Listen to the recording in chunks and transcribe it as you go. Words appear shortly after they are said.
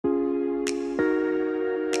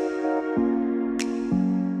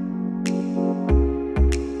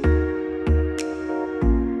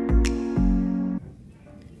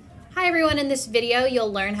in this video,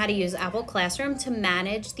 you'll learn how to use Apple Classroom to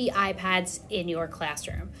manage the iPads in your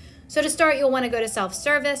classroom. So to start, you'll want to go to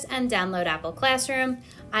self-service and download Apple Classroom.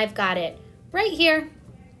 I've got it right here.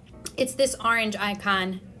 It's this orange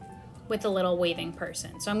icon with a little waving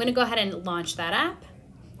person. So I'm going to go ahead and launch that app.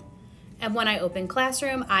 And when I open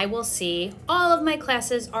Classroom, I will see all of my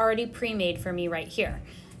classes already pre-made for me right here.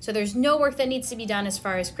 So there's no work that needs to be done as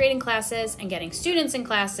far as creating classes and getting students in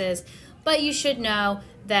classes, but you should know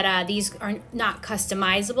that these are not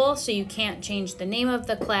customizable, so you can't change the name of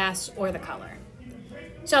the class or the color.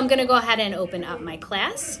 So I'm gonna go ahead and open up my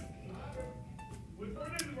class.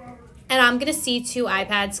 And I'm gonna see two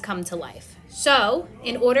iPads come to life. So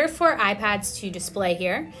in order for iPads to display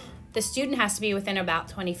here, the student has to be within about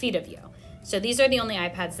 20 feet of you. So these are the only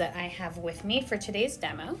iPads that I have with me for today's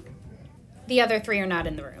demo. The other three are not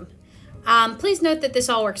in the room. Please note that this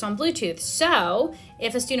all works on Bluetooth. So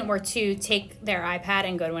if a student were to take their iPad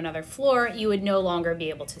and go to another floor, you would no longer be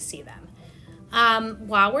able to see them.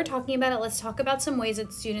 While we're talking about it, let's talk about some ways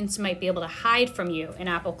that students might be able to hide from you in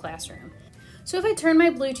Apple Classroom. So if I turn my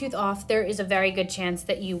Bluetooth off, there is a very good chance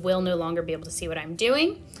that you will no longer be able to see what I'm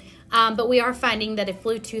doing. But we are finding that if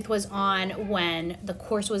Bluetooth was on when the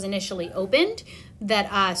course was initially opened,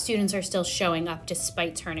 that students are still showing up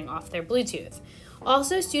despite turning off their Bluetooth.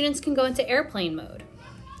 Also, students can go into airplane mode.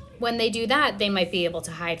 When they do that, they might be able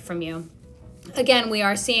to hide from you. Again, we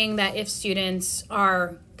are seeing that if students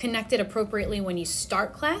are connected appropriately when you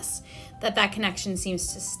start class, that connection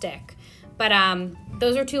seems to stick. But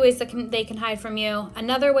those are two ways that they can hide from you.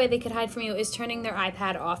 Another way they could hide from you is turning their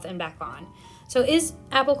iPad off and back on. So is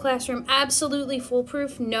Apple Classroom absolutely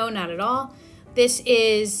foolproof? No, not at all. This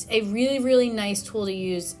is a really, really nice tool to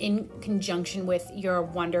use in conjunction with your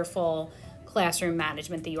wonderful classroom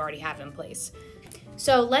management that you already have in place.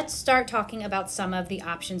 So let's start talking about some of the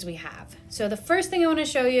options we have. So the first thing I want to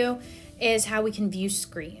show you is how we can view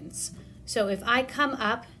screens. So if I come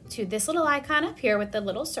up to this little icon up here with the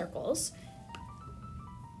little circles,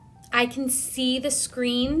 I can see the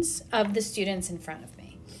screens of the students in front of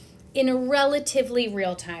me in relatively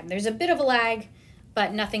real time. There's a bit of a lag,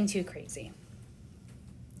 but nothing too crazy.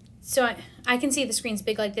 So I can see the screens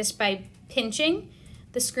big like this by pinching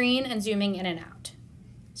the screen and zooming in and out.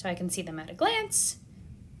 So I can see them at a glance,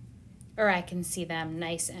 or I can see them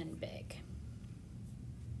nice and big.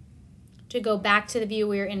 To go back to the view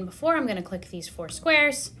we were in before, I'm gonna click these 4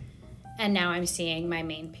 squares, and now I'm seeing my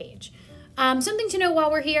main page. Something to note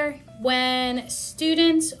while we're here, when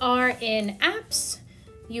students are in apps,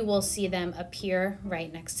 you will see them appear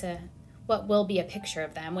right next to what will be a picture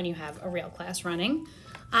of them when you have a real class running.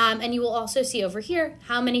 And you will also see over here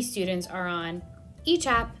how many students are on each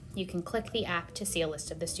app. You can click the app to see a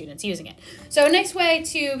list of the students using it. So a nice way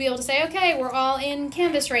to be able to say, okay, we're all in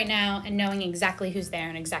Canvas right now, and knowing exactly who's there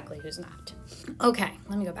and exactly who's not. Okay,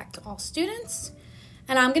 let me go back to all students.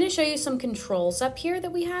 And I'm gonna show you some controls up here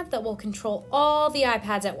that we have that will control all the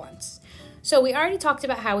iPads at once. So we already talked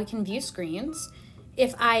about how we can view screens.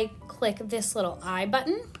 If I click this little I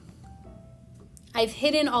button, I've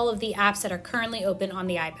hidden all of the apps that are currently open on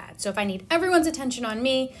the iPad. So if I need everyone's attention on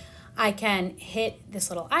me, I can hit this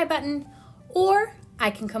little I button, or I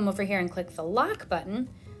can come over here and click the lock button.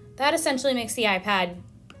 That essentially makes the iPad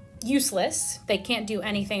useless. They can't do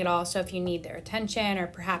anything at all. So if you need their attention, or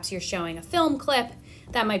perhaps you're showing a film clip,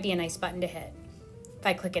 that might be a nice button to hit. If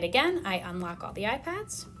I click it again, I unlock all the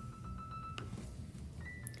iPads.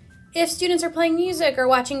 If students are playing music or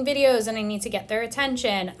watching videos and I need to get their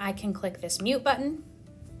attention, I can click this mute button.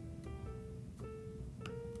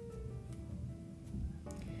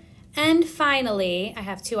 And finally, I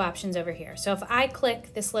have 2 options over here. So if I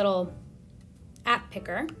click this little app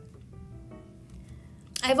picker,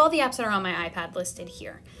 I have all the apps that are on my iPad listed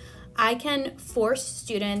here. I can force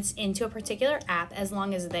students into a particular app as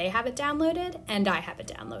long as they have it downloaded and I have it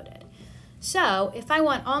downloaded. So if I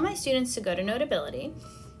want all my students to go to Notability,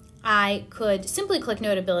 I could simply click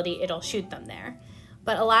Notability, it'll shoot them there.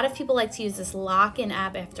 But a lot of people like to use this lock in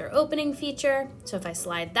app after opening feature. So if I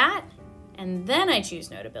slide that, and then I choose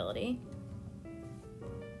Notability,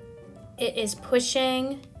 it is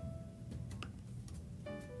pushing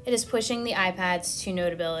the iPads to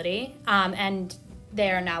Notability, and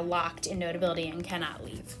they are now locked in Notability and cannot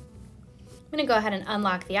leave. I'm gonna go ahead and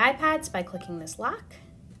unlock the iPads by clicking this lock,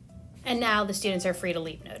 and now the students are free to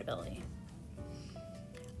leave Notability.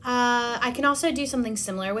 I can also do something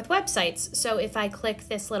similar with websites. So if I click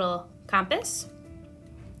this little compass,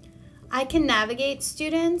 I can navigate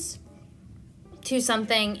students to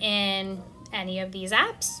something in any of these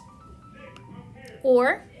apps,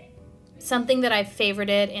 or something that I've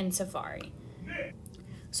favorited in Safari.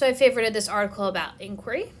 So I favorited this article about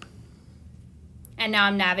inquiry. And now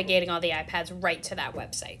I'm navigating all the iPads right to that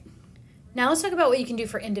website. Now let's talk about what you can do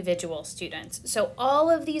for individual students. So all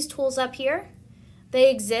of these tools up here,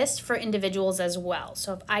 they exist for individuals as well.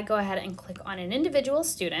 So if I go ahead and click on an individual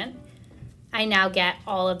student, I now get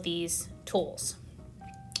all of these tools.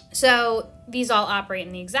 So these all operate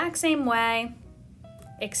in the exact same way,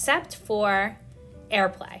 except for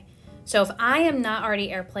AirPlay. So if I am not already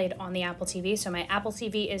AirPlayed on the Apple TV, so my Apple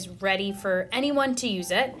TV is ready for anyone to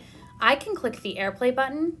use it, I can click the AirPlay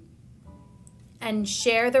button and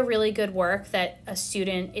share the really good work that a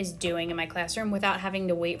student is doing in my classroom without having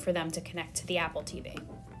to wait for them to connect to the Apple TV.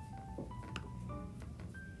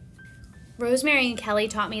 Rosemary and Kelly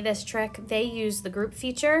taught me this trick. They use the group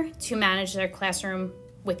feature to manage their classroom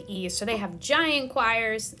with ease. So they have giant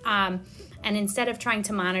choirs, and instead of trying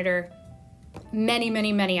to monitor many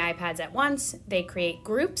iPads at once, they create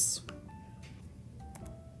groups.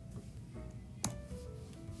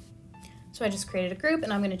 So I just created a group,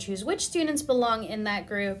 and I'm going to choose which students belong in that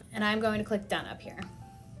group, and I'm going to click done up here.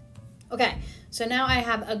 Okay, so now I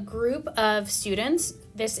have a group of students.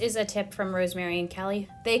 This is a tip from Rosemary and Kelly.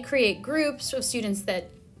 They create groups of students that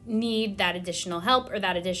need that additional help or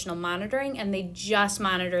that additional monitoring, and they just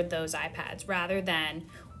monitor those iPads rather than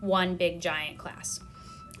one big giant class.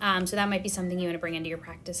 So that might be something you want to bring into your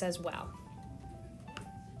practice as well.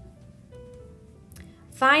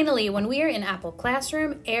 Finally, when we are in Apple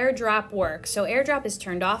Classroom, AirDrop works. So AirDrop is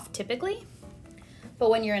turned off typically,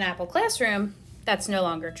 but when you're in Apple Classroom, that's no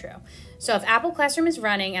longer true. So if Apple Classroom is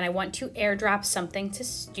running and I want to AirDrop something to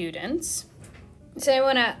students, say I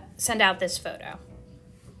want to send out this photo.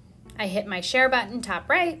 I hit my share button top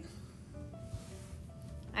right,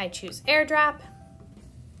 I choose AirDrop,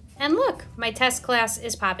 and look, my test class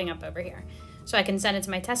is popping up over here. So I can send it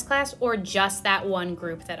to my test class or just that one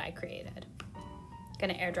group that I created.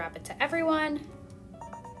 Gonna AirDrop it to everyone.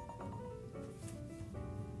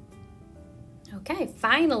 Okay,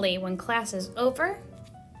 finally, when class is over,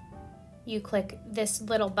 you click this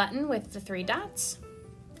little button with the 3 dots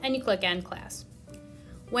and you click End Class.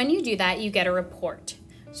 When you do that, you get a report.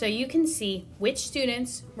 So you can see which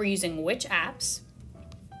students were using which apps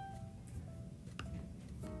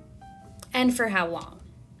and for how long.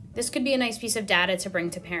 This could be a nice piece of data to bring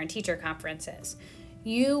to parent-teacher conferences.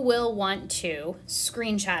 You will want to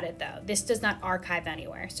screenshot it though. This does not archive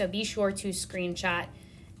anywhere, so be sure to screenshot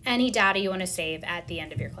any data you want to save at the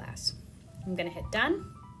end of your class. I'm gonna hit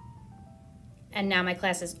done. And now my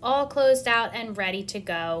class is all closed out and ready to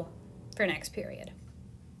go for next period.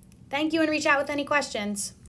 Thank you, and reach out with any questions.